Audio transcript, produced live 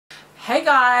Hey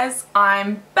guys,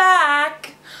 I'm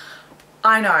back.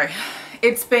 I know,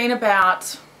 it's been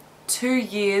about 2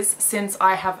 years since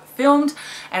I have filmed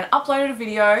and uploaded a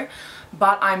video,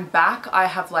 but I'm back. I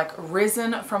have like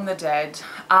risen from the dead,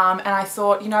 and I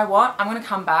thought, you know what, I'm gonna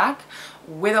come back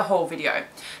with a haul video.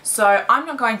 So I'm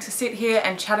not going to sit here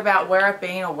and chat about where I've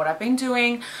been or what I've been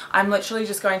doing. I'm literally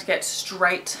just going to get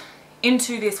straight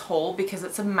into this haul because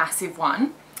it's a massive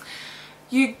one.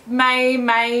 You may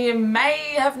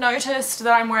have noticed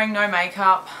that I'm wearing no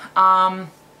makeup. I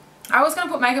was going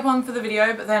to put makeup on for the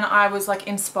video, but then I was like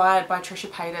inspired by Trisha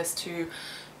Paytas to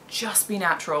just be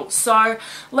natural. So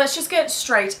let's just get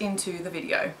straight into the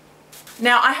video.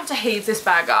 Now I have to heave this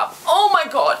bag up. Oh my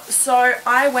god. So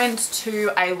I went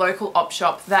to a local op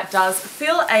shop that does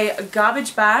fill a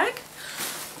garbage bag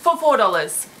for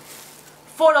 $4.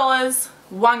 $4.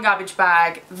 One garbage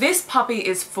bag. This puppy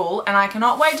is full and I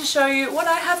cannot wait to show you what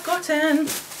I have gotten.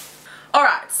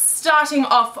 Alright, starting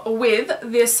off with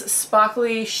this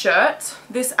sparkly shirt.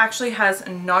 This actually has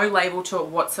no label to it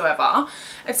whatsoever.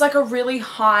 It's like a really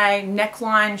high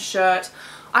neckline shirt.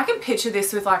 I can picture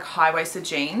this with like high-waisted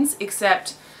jeans,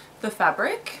 except the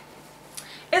fabric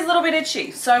is a little bit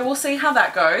itchy. So we'll see how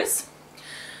that goes.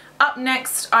 Up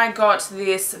next, I got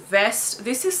this vest.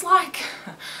 This is like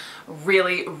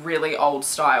really old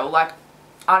style. Like,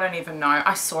 I don't even know.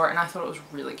 I saw it and I thought it was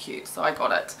really cute, so I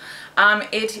got it.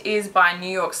 It is by New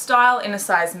York Style in a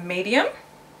size medium.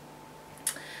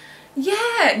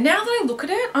 Yeah, now that I look at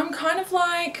it, I'm kind of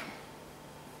like,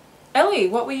 Ellie,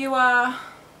 what were you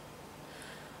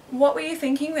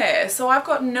thinking there? So I've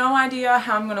got no idea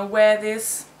how I'm gonna wear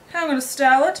this, how I'm gonna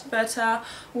style it, but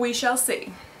we shall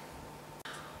see.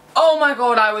 Oh my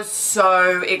god, I was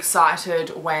so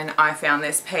excited when I found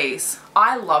this piece.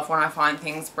 I love when I find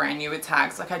things brand new with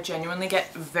tags. Like, I genuinely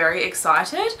get very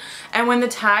excited. And when the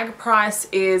tag price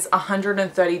is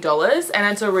 $130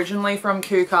 and it's originally from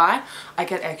Kukai, I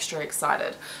get extra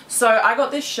excited. So I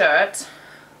got this shirt.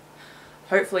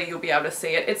 Hopefully you'll be able to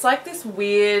see it. It's like this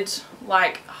weird,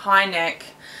 like, high neck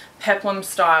peplum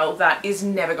style that is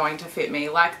never going to fit me.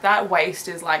 Like, that waist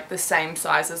is like the same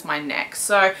size as my neck.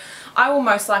 So I will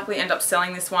most likely end up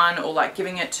selling this one or like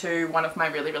giving it to one of my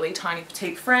really tiny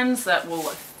petite friends that will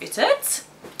fit it.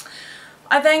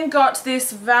 I then got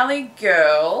this Valley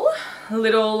Girl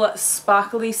little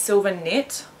sparkly silver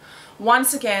knit.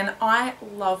 Once again, I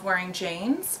love wearing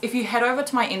jeans. If you head over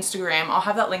to my Instagram, I'll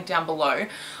have that link down below.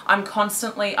 I'm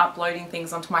constantly uploading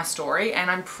things onto my story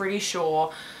and I'm pretty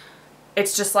sure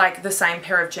it's just like the same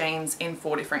pair of jeans in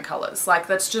 4 different colors. Like,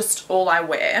 that's just all I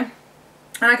wear.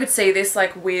 And I could see this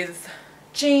like with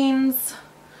jeans,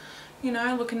 you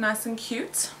know, looking nice and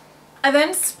cute. I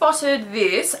then spotted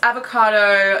this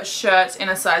avocado shirt in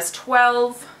a size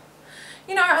 12.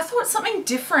 You know, I thought something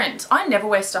different. I never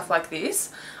wear stuff like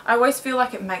this. I always feel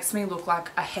like it makes me look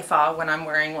like a heifer when I'm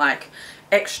wearing like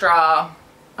extra, I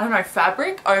don't know,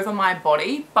 fabric over my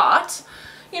body. But,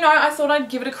 you know, I thought I'd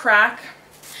give it a crack.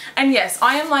 And yes,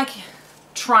 I am like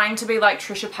trying to be like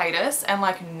Trisha Paytas and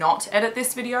like not edit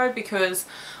this video because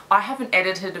I haven't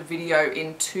edited a video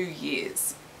in 2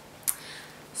 years.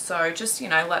 So just, you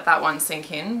know, let that one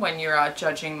sink in when you're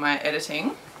judging my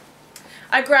editing.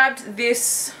 I grabbed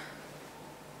this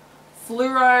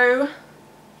fluoro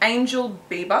Angel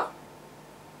Bieber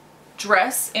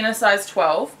dress in a size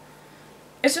 12.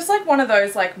 It's just like one of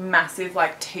those like massive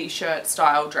like t-shirt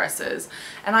style dresses,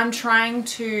 and I'm trying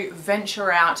to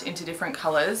venture out into different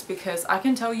colors because I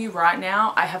can tell you right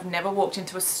now, I have never walked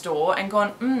into a store and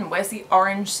gone, where's the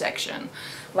orange section?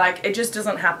 Like, it just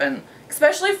doesn't happen,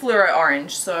 especially fluoro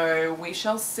orange. So we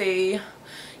shall see.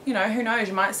 You know, who knows,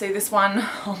 you might see this one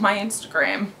on my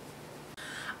Instagram.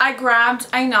 I grabbed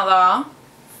another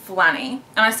flanny,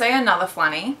 and I say another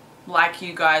flanny like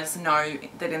you guys know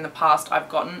that in the past I've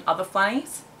gotten other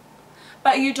flannies,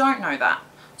 but you don't know that.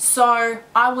 So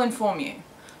I will inform you.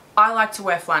 I like to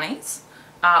wear flannies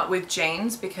with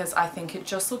jeans because I think it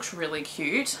just looks really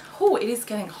cute. Oh, it is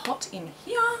getting hot in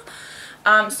here.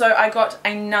 So I got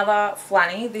another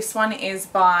flanny. This one is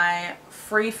by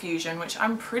Free Fusion, which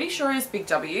I'm pretty sure is Big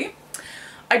W.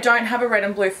 I don't have a red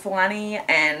and blue flanny,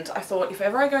 and I thought if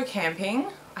ever I go camping,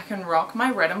 I can rock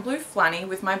my red and blue flanny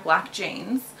with my black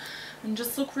jeans and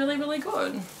just look really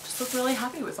good. Just look really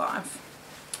happy with life.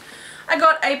 I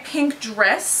got a pink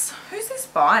dress. Who's this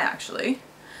by actually?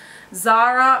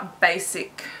 Zara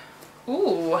Basic.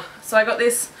 Ooh, so I got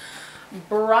this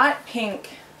bright pink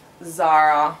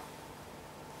Zara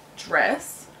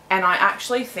dress and I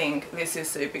actually think this is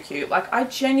super cute. Like, I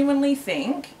genuinely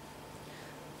think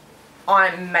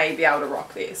I may be able to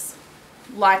rock this.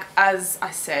 Like, as I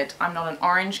said, I'm not an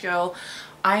orange girl.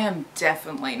 I am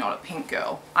definitely not a pink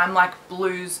girl. I'm like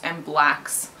blues and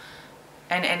blacks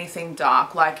and anything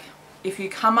dark. Like if you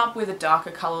come up with a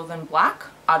darker color than black,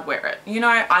 I'd wear it. You know,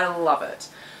 I love it.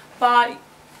 But,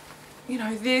 you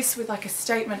know, this with like a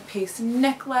statement piece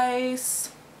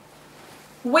necklace.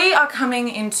 We are coming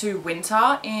into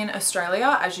winter in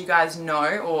Australia, as you guys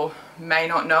know or may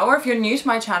not know, or if you're new to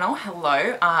my channel,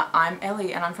 hello, I'm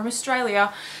Ellie and I'm from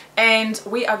Australia, and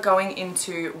we are going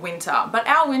into winter. But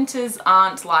our winters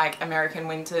aren't like American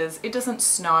winters. It doesn't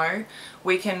snow.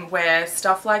 We can wear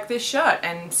stuff like this shirt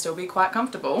and still be quite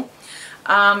comfortable.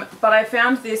 But I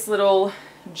found this little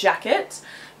jacket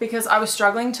because I was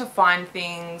struggling to find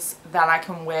things that I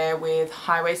can wear with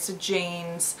high-waisted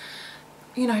jeans,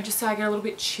 you know, just so I get a little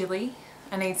bit chilly.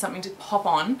 I need something to pop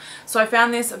on. So I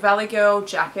found this Valley Girl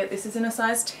jacket. This is in a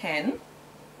size 10.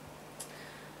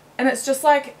 And it's just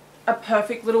like a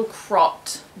perfect little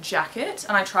cropped jacket.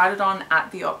 And I tried it on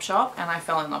at the op shop and I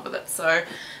fell in love with it. So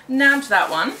nabbed that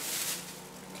one.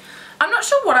 I'm not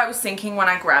sure what I was thinking when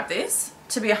I grabbed this,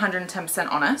 to be 110%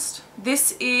 honest.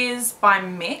 This is by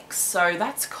Mix, so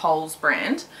that's Cole's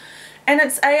brand. And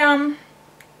it's a,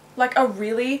 like a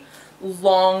really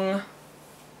long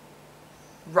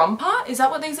romper, is that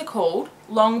what these are called?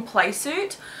 Long play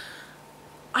suit.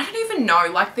 I don't even know,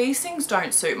 like these things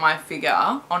don't suit my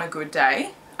figure on a good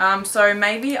day. So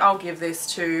maybe I'll give this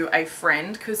to a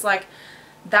friend because like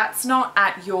that's not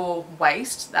at your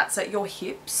waist, that's at your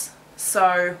hips.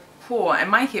 So poor,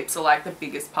 and my hips are like the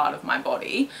biggest part of my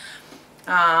body.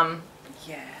 Yeah,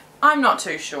 I'm not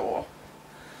too sure.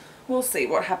 We'll see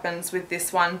what happens with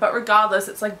this one, but regardless,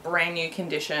 it's like brand new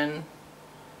condition.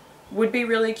 Would be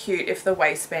really cute if the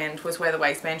waistband was where the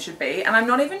waistband should be, and I'm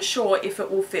not even sure if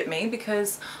it will fit me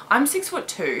because I'm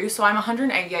 6'2", so I'm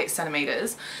 188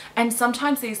 centimeters, and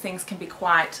sometimes these things can be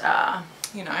quite,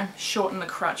 you know, short in the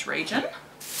crotch region.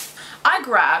 I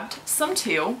grabbed some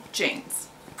teal jeans.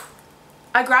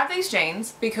 I grabbed these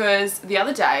jeans because the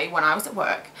other day when I was at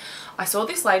work, I saw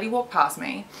this lady walk past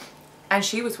me and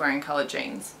she was wearing coloured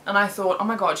jeans. And I thought, oh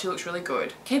my God, she looks really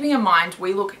good. Keeping in mind,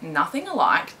 we look nothing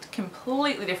alike,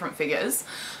 completely different figures.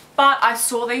 But I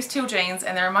saw these teal jeans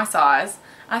and they're in my size.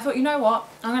 And I thought, you know what?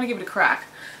 I'm going to give it a crack.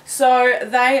 So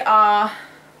they are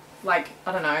like,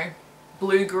 I don't know,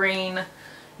 blue-green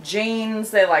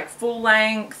jeans. They're like full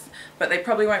length, but they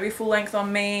probably won't be full length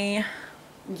on me.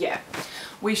 Yeah,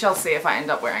 we shall see if I end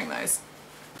up wearing those.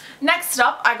 Next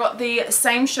up, I got the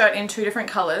same shirt in 2 different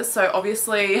colours, so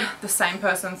obviously the same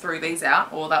person threw these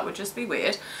out, or that would just be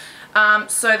weird.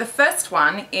 So the first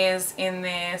one is in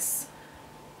this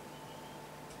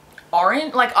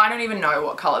orange, like I don't even know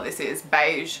what colour this is,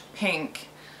 beige, pink,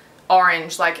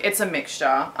 orange, like it's a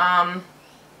mixture.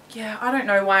 Yeah, I don't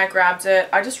know why I grabbed it,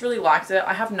 I just really liked it.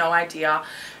 I have no idea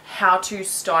how to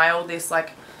style this,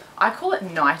 like I call it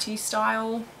nighty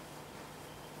style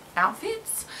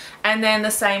outfits. And then the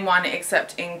same one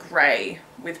except in grey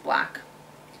with black.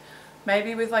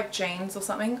 Maybe with like jeans or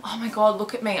something. Oh my God,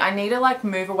 look at me. I need to like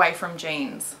move away from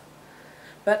jeans.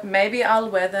 But maybe I'll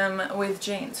wear them with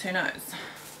jeans, who knows.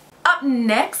 Up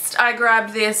next, I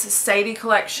grabbed this Sadie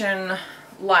collection,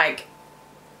 like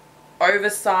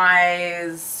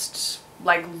oversized,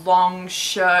 like long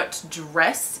shirt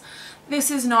dress.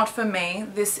 This is not for me.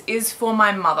 This is for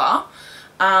my mother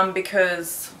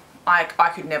because I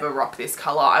could never rock this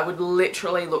colour. I would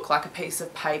literally look like a piece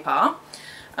of paper.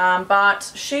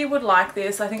 But she would like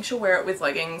this. I think she'll wear it with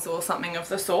leggings or something of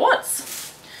the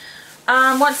sorts.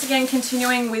 Once again,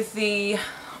 continuing with the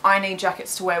I need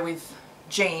jackets to wear with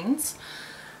jeans.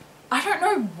 I don't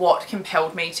know what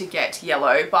compelled me to get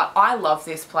yellow, but I love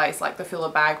this place, like the fill a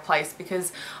bag place,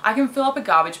 because I can fill up a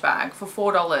garbage bag for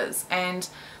 $4, and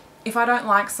if I don't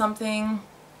like something,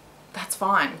 that's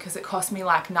fine because it cost me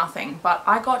like nothing. But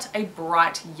I got a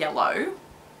bright yellow.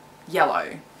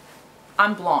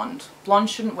 I'm blonde. Blonde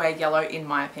shouldn't wear yellow in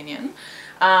my opinion.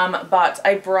 But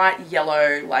a bright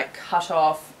yellow like cut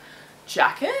off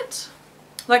jacket.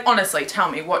 Like honestly,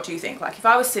 tell me, what do you think? Like if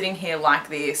I was sitting here like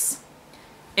this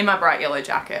in my bright yellow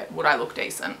jacket, would I look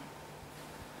decent?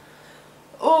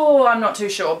 Oh, I'm not too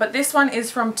sure. But this one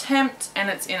is from Tempt and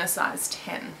it's in a size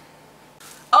 10.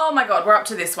 Oh my God, we're up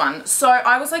to this one. So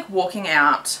I was like walking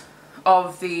out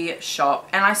of the shop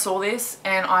and I saw this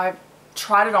and I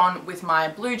tried it on with my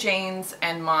blue jeans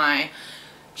and my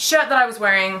shirt that I was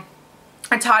wearing.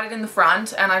 I tied it in the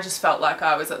front and I just felt like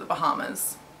I was at the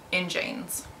Bahamas in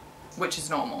jeans, which is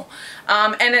normal.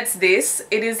 And it's this.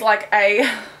 It is like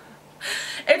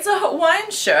it's a Hawaiian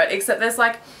shirt except there's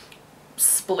like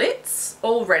splits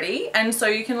already, and so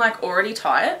you can like already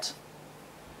tie it.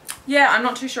 yeah, I'm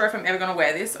not too sure if I'm ever going to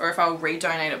wear this or if I'll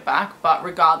redonate it back, but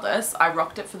regardless, I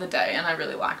rocked it for the day and I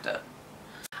really liked it.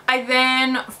 I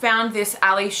then found this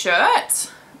Ali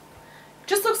shirt.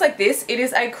 Just looks like this. It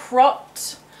is a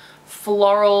cropped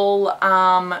floral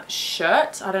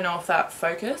shirt. I don't know if that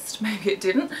focused, maybe it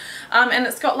didn't. And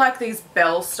it's got like these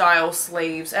bell style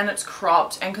sleeves and it's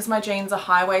cropped, and because my jeans are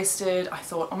high-waisted, I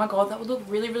thought, oh my god, that would look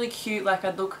really, really cute. Like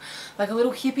I'd look like a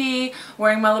little hippie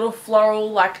wearing my little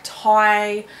floral like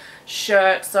tie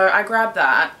shirt. So I grabbed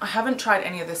that. I haven't tried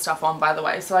any of this stuff on, by the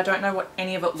way, so I don't know what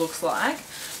any of it looks like.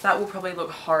 That will probably look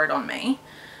horrid on me.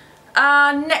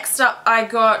 Next up, I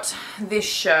got this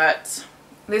shirt.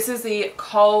 This is the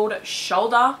cold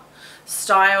shoulder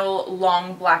style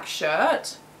long black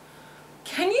shirt.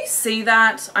 Can you see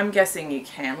that? I'm guessing you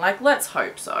can. Like, let's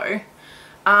hope so.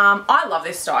 I love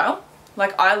this style.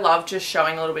 Like, I love just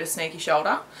showing a little bit of sneaky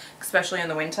shoulder, especially in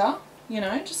the winter. You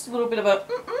know, just a little bit of a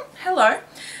hello.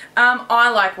 I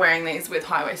like wearing these with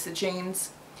high-waisted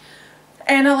jeans,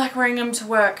 and I like wearing them to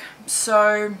work.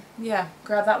 So yeah,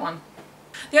 grab that one.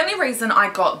 The only reason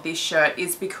I got this shirt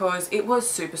is because it was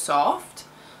super soft.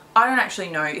 I don't actually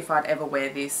know if I'd ever wear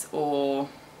this or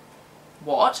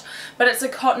what, but it's a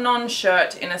cotton on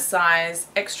shirt in a size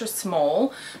extra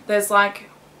small. There's like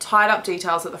tied up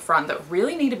details at the front that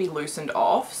really need to be loosened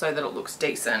off so that it looks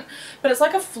decent, but it's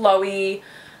like a flowy,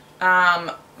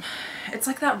 it's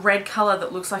like that red color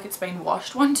that looks like it's been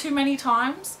washed one too many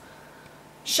times.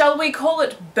 Shall we call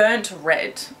it burnt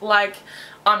red? Like,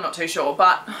 I'm not too sure,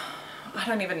 but I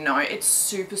don't even know. It's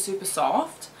super, super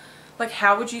soft. Like,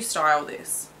 how would you style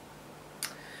this?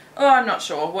 Oh, I'm not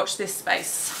sure. Watch this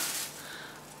space.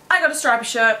 I got a stripy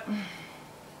shirt.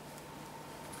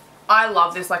 I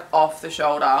love this like off the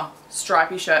shoulder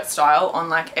stripy shirt style on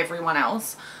like everyone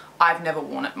else. I've never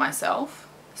worn it myself,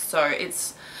 so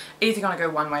it's either gonna go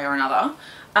one way or another.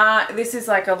 This is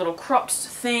like a little cropped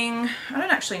thing. I don't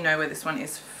actually know where this one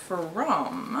is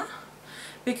from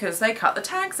because they cut the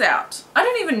tags out. I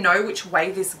don't even know which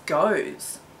way this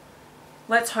goes.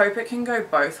 Let's hope it can go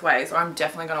both ways, or I'm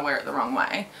definitely going to wear it the wrong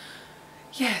way.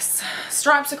 Yes,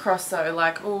 stripes across though,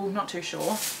 like, oh, not too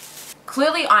sure.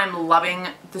 Clearly I'm loving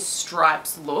the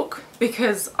stripes look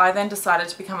because I then decided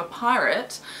to become a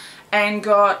pirate and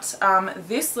got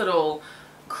this little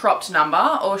cropped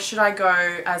number, or should I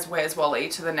go as Where's Wally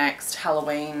to the next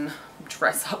Halloween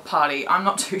dress up party? I'm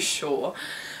not too sure.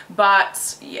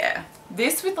 But yeah,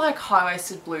 this with like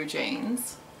high-waisted blue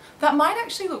jeans, that might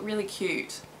actually look really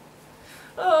cute.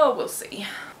 Oh, we'll see.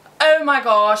 Oh my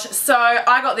gosh, so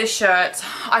I got this shirt.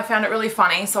 I found it really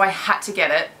funny, so I had to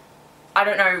get it. I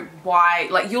don't know why,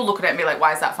 like you'll look at it and be like,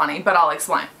 why is that funny? But I'll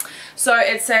explain. So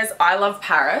it says, I love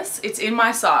Paris. It's in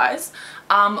my size.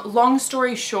 Long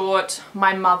story short,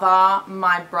 my mother,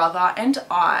 my brother and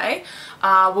I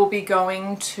will be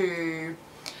going to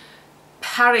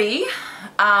Paris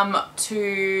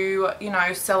to, you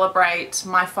know, celebrate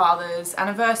my father's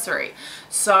anniversary.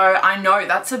 So I know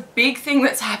that's a big thing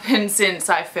that's happened since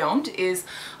I filmed, is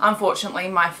unfortunately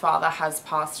my father has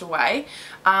passed away.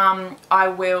 I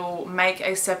will make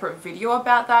a separate video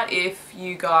about that if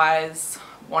you guys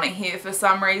want to hear for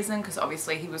some reason, because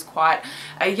obviously he was quite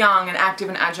a young and active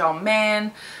and agile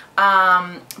man.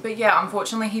 But yeah,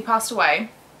 unfortunately he passed away.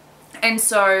 And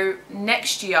so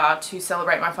next year, to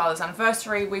celebrate my father's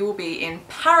anniversary, we will be in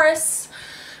Paris,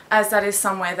 as that is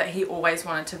somewhere that he always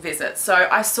wanted to visit. So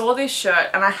I saw this shirt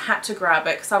and I had to grab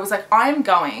it because I was like, I'm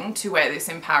going to wear this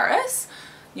in Paris.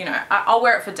 You know, I'll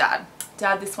wear it for Dad.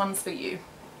 Dad, this one's for you.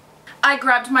 I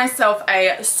grabbed myself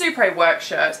a Supre work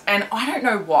shirt, and I don't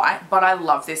know why, but I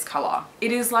love this color.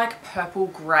 It is like purple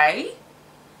gray.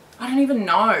 I don't even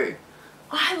know.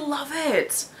 I love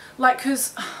it. Like,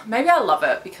 cause maybe I love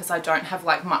it because I don't have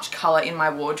like much color in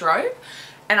my wardrobe,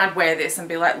 and I'd wear this and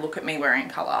be like, look at me wearing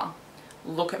color.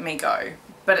 Look at me go.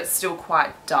 But it's still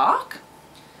quite dark.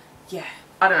 Yeah,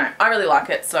 I don't know. I really like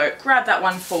it. So grab that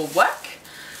one for work.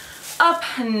 Up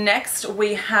next,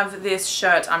 we have this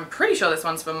shirt. I'm pretty sure this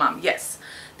one's for Mum. Yes,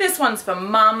 this one's for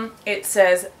Mum. It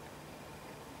says,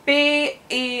 be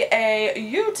a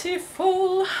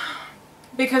beautiful,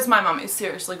 because my mum is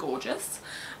seriously gorgeous.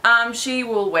 She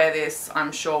will wear this,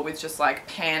 I'm sure, with just like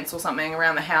pants or something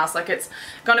around the house. Like, it's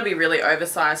going to be really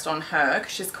oversized on her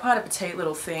because she's quite a petite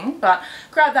little thing. But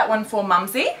grab that one for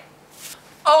Mumsy.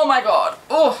 Oh my god.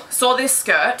 Oh, saw this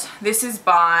skirt. This is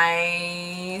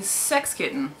by Sex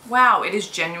Kitten. Wow, it is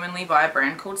genuinely by a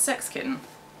brand called Sex Kitten.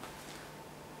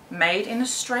 Made in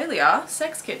Australia,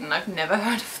 Sex Kitten. I've never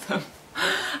heard of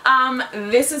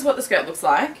them. This is what the skirt looks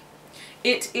like.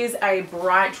 It is a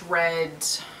bright red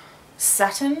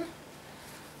satin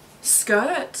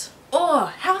skirt.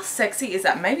 Oh, how sexy is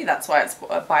that? Maybe that's why it's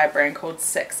by a brand called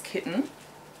Sex Kitten.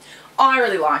 I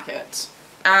really like it.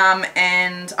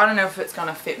 And I don't know if it's going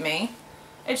to fit me.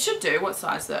 It should do. What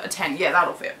size is it? A 10. Yeah,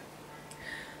 that'll fit.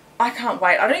 I can't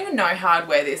wait. I don't even know how I'd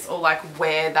wear this or like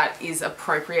where that is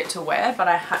appropriate to wear, but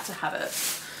I had to have it.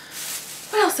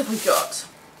 What else have we got?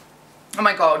 Oh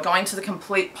my god, going to the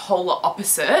complete polar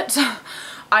opposite.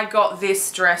 I got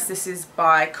this dress. This is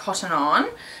by Cotton On,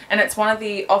 and it's one of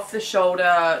the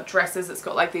off-the-shoulder dresses. It's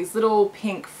got like these little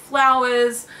pink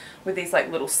flowers with these like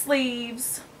little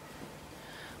sleeves.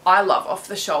 I love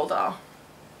off-the-shoulder.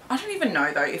 I don't even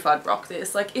know though if I'd rock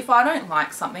this. Like if I don't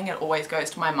like something, it always goes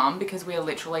to my mum because we are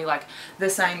literally like the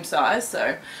same size.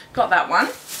 So got that one.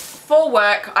 For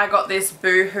work, I got this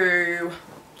Boohoo.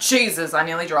 Jesus, I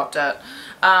nearly dropped it.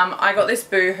 I got this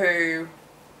Boohoo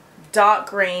dark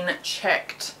green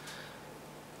checked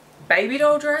baby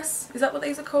doll dress. Is that what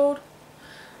these are called?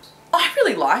 I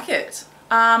really like it.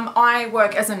 I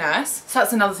work as a nurse, so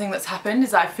that's another thing that's happened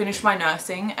is I finished my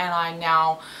nursing and I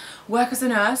now work as a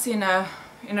nurse in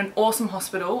an awesome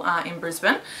hospital in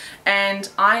Brisbane, and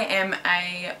I am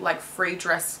a like free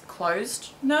dress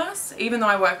closed nurse. Even though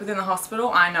I work within the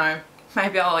hospital, I know,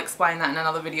 maybe I'll explain that in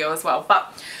another video as well,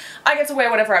 but I get to wear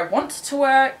whatever I want to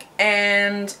work.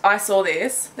 And I saw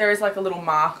this, there is like a little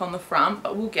mark on the front,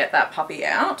 but we'll get that puppy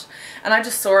out, and I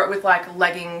just saw it with like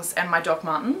leggings and my Doc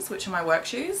Martens, which are my work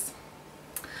shoes.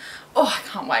 Oh, I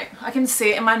can't wait. I can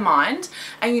see it in my mind,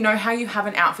 and you know how you have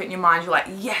an outfit in your mind, you're like,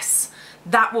 yes,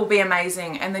 that will be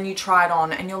amazing, and then you try it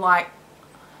on and you're like,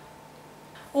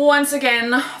 once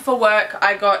again for work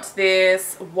I got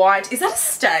this white, is that a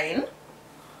stain?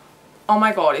 Oh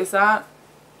my god, is that?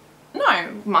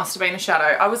 No, must have been a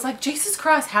shadow. I was like, Jesus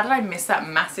Christ, how did I miss that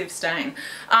massive stain?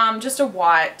 Just a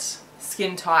white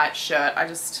skin tight shirt.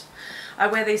 I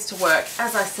wear these to work,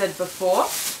 as I said before.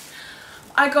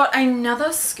 I got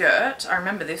another skirt. I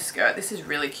remember this skirt. This is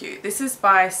really cute. This is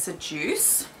by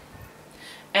Seduce.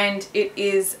 And it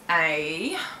is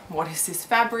a, what is this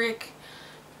fabric?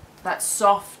 That's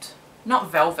soft, not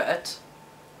velvet.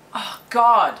 Oh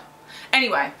God.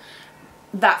 Anyway,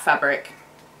 that fabric,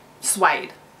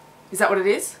 suede. Is that what it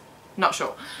is? Not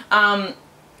sure.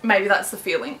 Maybe that's the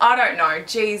feeling. I don't know.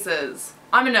 Jesus.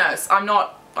 I'm a nurse. I'm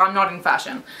not in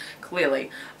fashion, clearly.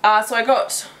 So I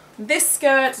got this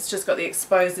skirt. It's just got the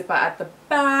exposed zipper at the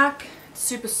back. It's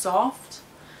super soft.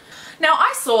 Now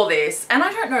I saw this and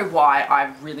I don't know why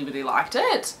I really, really liked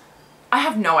it. I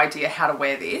have no idea how to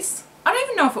wear this. I don't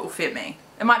even know if it will fit me.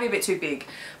 It might be a bit too big.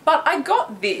 But I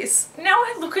got this. Now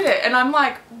I look at it and I'm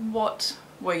like, what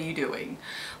were you doing?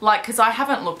 Like, because I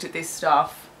haven't looked at this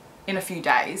stuff in a few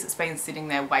days. It's been sitting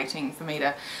there waiting for me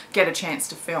to get a chance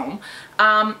to film.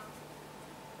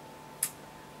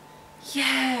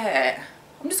 Yeah.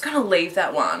 I'm just going to leave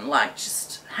that one, like,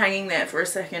 just hanging there for a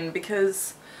second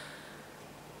because...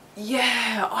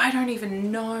 yeah, I don't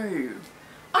even know.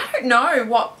 I don't know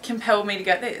what compelled me to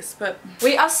get this, but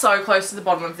we are so close to the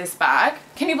bottom of this bag.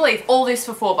 Can you believe all this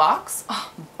for $4?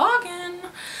 Oh, bargain.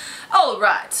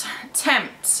 Alright,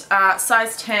 Tempt,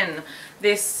 size 10.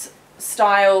 This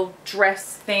style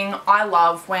dress thing. I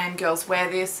love when girls wear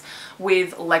this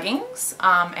with leggings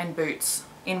and boots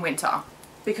in winter.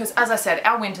 Because as I said,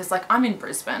 our winters, like I'm in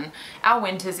Brisbane, our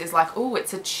winters is like, oh,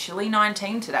 it's a chilly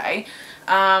 19 today.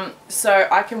 So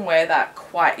I can wear that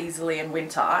quite easily in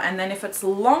winter. And then if it's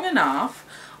long enough,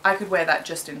 I could wear that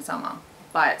just in summer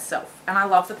by itself. And I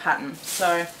love the pattern.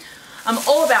 So I'm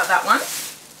all about that one.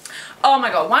 Oh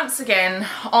my God, once again,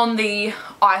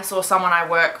 I saw someone I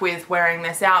work with wearing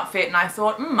this outfit and I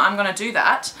thought, I'm gonna do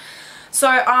that. So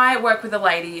I work with a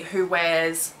lady who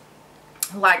wears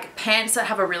like pants that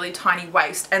have a really tiny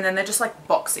waist and then they're just like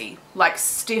boxy, like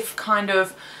stiff kind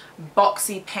of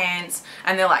boxy pants,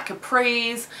 and they're like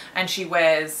capris, and she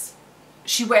wears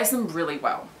them really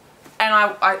well. And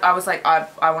I was like,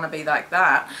 I want to be like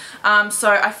that. So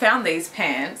I found these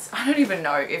pants. I don't even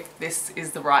know if this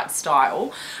is the right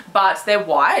style, but they're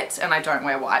white and I don't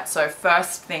wear white. So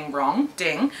first thing wrong,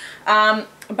 ding.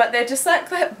 But they're just like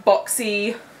that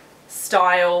boxy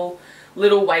style,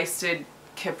 little waisted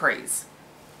capris.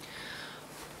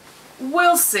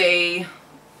 We'll see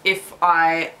if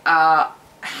I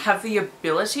have the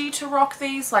ability to rock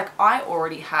these. Like I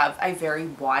already have a very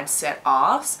wide set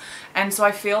ass, and so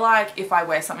I feel like if I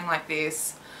wear something like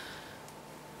this,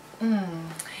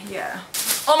 yeah.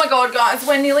 Oh my God, guys,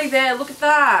 we're nearly there. Look at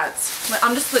that.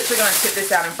 I'm just literally going to tip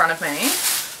this out in front of me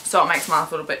so it makes my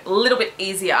life a little bit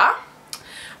easier.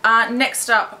 Next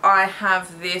up, I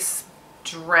have this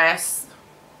dress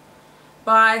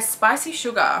by Spicy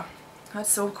Sugar. That's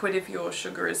so awkward if your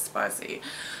sugar is spicy.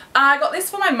 I got this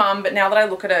for my mum, but now that I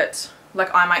look at it,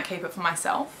 Like I might keep it for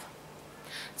myself.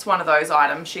 It's one of those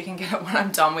items. She can get it when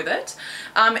I'm done with it.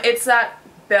 It's that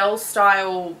bell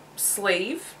style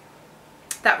sleeve,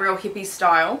 that real hippie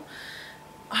style.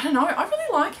 I don't know, I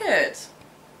really like it.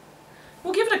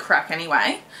 We'll give it a crack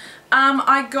anyway.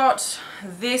 I got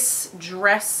this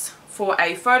dress for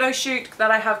a photo shoot that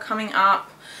I have coming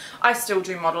up. I still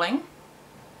do modeling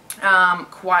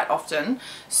quite often,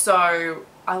 so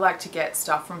I like to get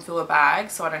stuff from Fill a Bag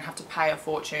so I don't have to pay a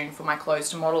fortune for my clothes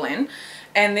to model in.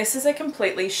 And this is a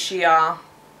completely sheer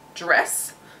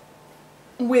dress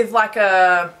with like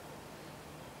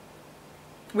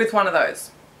with one of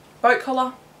those boat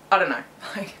collar. I don't know,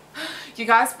 like you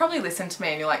guys probably listen to me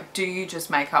and you're like, do you just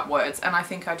make up words? And I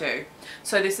think I do.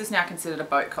 So this is now considered a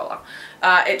boat collar.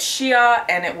 It's sheer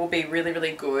and it will be really,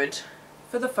 really good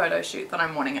for the photo shoot that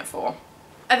I'm wanting it for.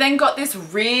 I then got this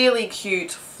really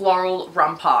cute floral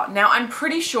romper. Now I'm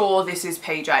pretty sure this is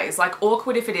PJs, like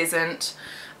awkward if it isn't,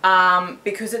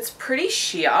 because it's pretty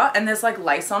sheer and there's like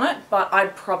lace on it, but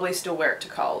I'd probably still wear it to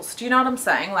Coles. Do you know what I'm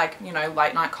saying? Like, you know,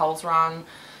 late night Coles run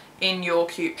in your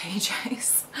cute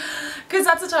PJs, because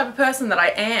that's the type of person that I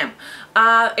am.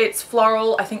 It's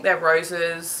floral. I think they're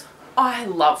roses. Oh, I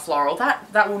love floral.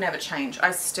 That will never change.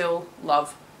 I still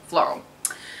love floral.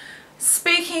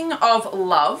 Speaking of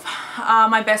love,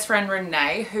 my best friend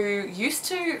Renee, who used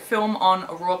to film on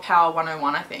Raw Power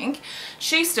 101, I think,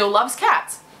 she still loves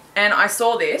cats. And I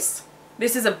saw this.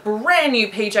 This is a brand new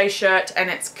PJ shirt and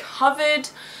it's covered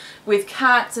with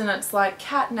cats and it's like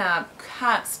catnap,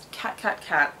 cats, cat, cat,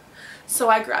 cat. So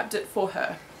I grabbed it for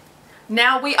her.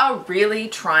 Now we are really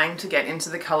trying to get into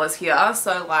the colors here.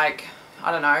 So like,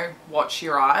 I don't know, watch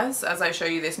your eyes as I show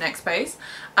you this next piece.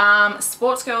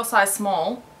 Sports girl size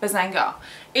small, Bazanga.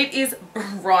 It is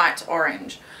bright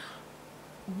orange.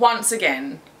 Once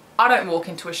again, I don't walk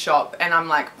into a shop and I'm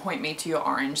like, point me to your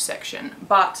orange section,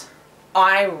 but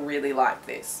I really like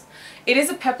this. It is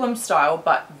a peplum style,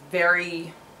 but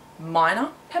very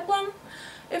minor peplum,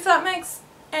 if that makes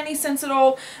any sense at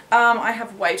all. I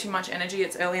have way too much energy.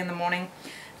 It's early in the morning.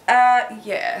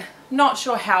 Yeah, not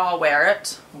sure how I'll wear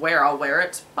it, where I'll wear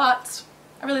it, but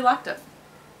I really liked it.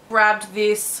 Grabbed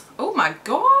this, oh my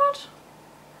god,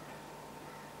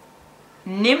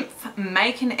 Nymph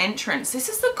Make an Entrance. This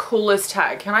is the coolest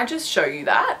tag. Can I just show you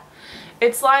that?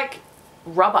 It's like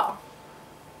rubber.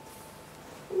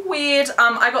 Weird.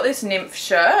 I got this Nymph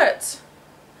shirt,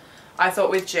 I thought,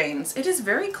 with jeans. It is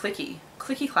very clicky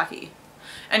clacky.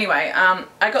 Anyway,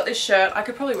 I got this shirt. I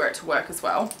could probably wear it to work as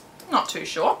well. Not too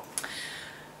sure.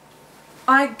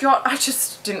 I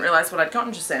just didn't realize what I'd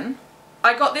gotten just then.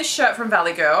 I got this shirt from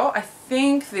Valley Girl. I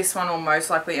think this one will most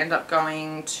likely end up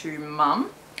going to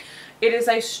Mum. It is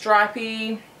a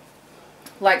stripy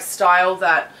like style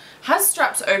that has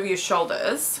straps over your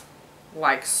shoulders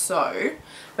like so,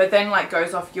 but then like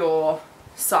goes off your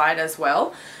side as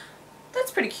well. That's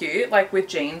pretty cute, like with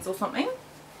jeans or something.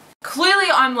 Clearly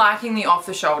I'm liking the off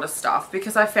the shoulder stuff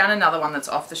because I found another one that's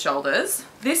off the shoulders.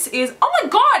 This is, oh my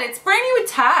god, it's brand new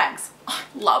with tags. I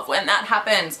love when that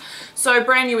happens. So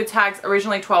brand new with tags,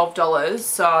 originally $12,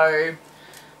 so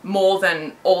more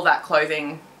than all that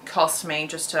clothing cost me,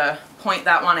 just to point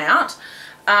that one out.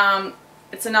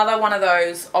 It's another one of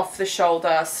those off the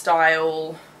shoulder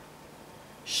style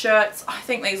shirts. I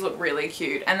think these look really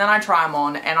cute, and then I try them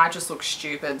on and I just look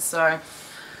stupid, so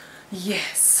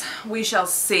yes, we shall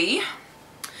see.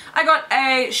 I got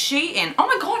a Shein. Oh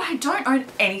my god, I don't own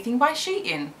anything by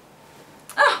Shein.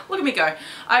 Ah, look at me go.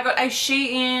 I got a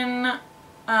Shein,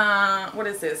 what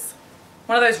is this?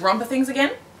 One of those romper things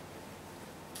again.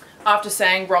 After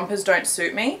saying rompers don't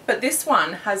suit me, but this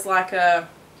one has like a,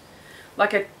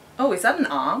 oh, is that an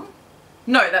arm?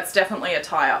 No, that's definitely a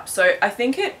tie-up. So I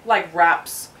think it like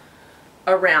wraps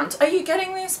around. Are you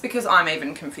getting this? Because I'm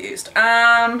even confused.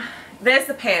 There's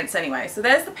the pants anyway. So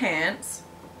there's the pants.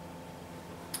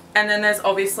 And then there's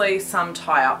obviously some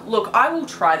tie-up. Look, I will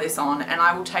try this on and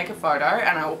I will take a photo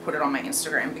and I will put it on my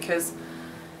Instagram because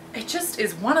it just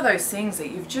is one of those things that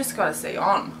you've just got to see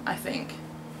on, I think.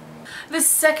 The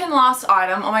second last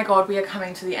item, oh my god, we are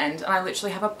coming to the end and I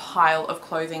literally have a pile of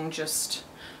clothing just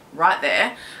right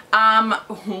there.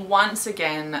 Once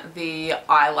again,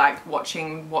 I like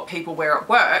watching what people wear at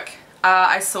work.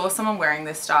 I saw someone wearing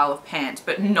this style of pant,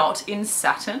 but not in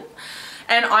satin.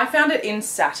 And I found it in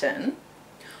satin.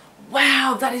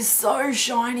 Wow, that is so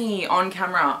shiny on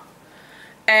camera.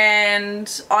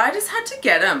 And I just had to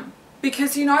get them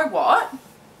because you know what?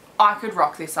 I could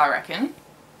rock this, I reckon.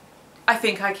 I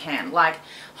think I can. Like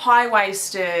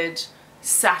high-waisted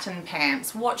satin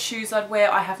pants. What shoes I'd wear,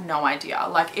 I have no idea.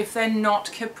 Like if they're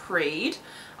not capri'd,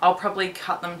 I'll probably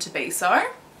cut them to be so.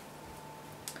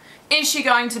 Is she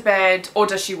going to bed or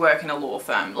does she work in a law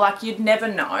firm? Like, you'd never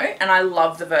know, and I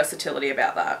love the versatility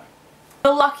about that.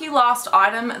 The lucky last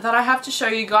item that I have to show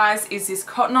you guys is this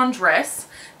cotton on dress.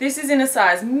 This is in a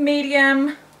size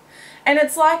medium, and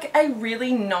it's like a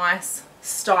really nice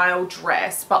style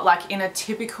dress, but like in a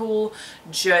typical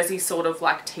jersey sort of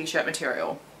like t-shirt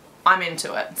material. I'm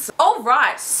into it.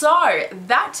 Alright, so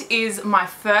that is my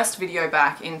first video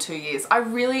back in 2 years. I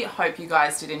really hope you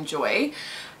guys did enjoy.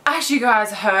 As you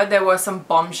guys heard, there were some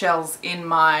bombshells in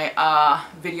my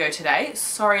video today.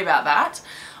 Sorry about that.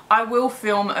 I will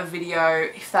film a video,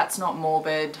 if that's not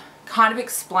morbid, kind of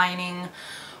explaining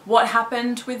what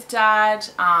happened with Dad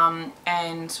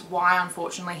and why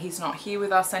unfortunately he's not here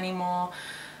with us anymore.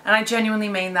 And I genuinely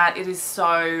mean that. It is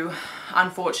so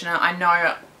unfortunate. I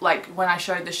know, like, when I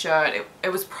showed the shirt, it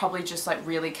was probably just like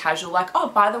really casual, like, oh,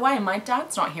 by the way, my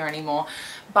dad's not here anymore.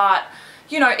 But,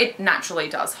 you know, it naturally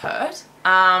does hurt.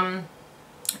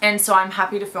 And so I'm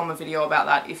happy to film a video about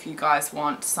that if you guys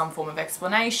want some form of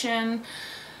explanation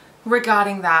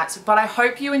regarding that. But I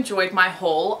hope you enjoyed my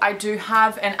haul. I do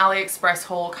have an AliExpress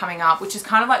haul coming up, which is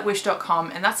kind of like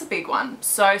wish.com, and that's a big one.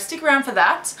 So stick around for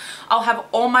that. I'll have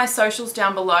all my socials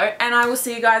down below, and I will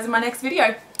see you guys in my next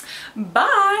video.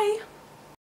 Bye!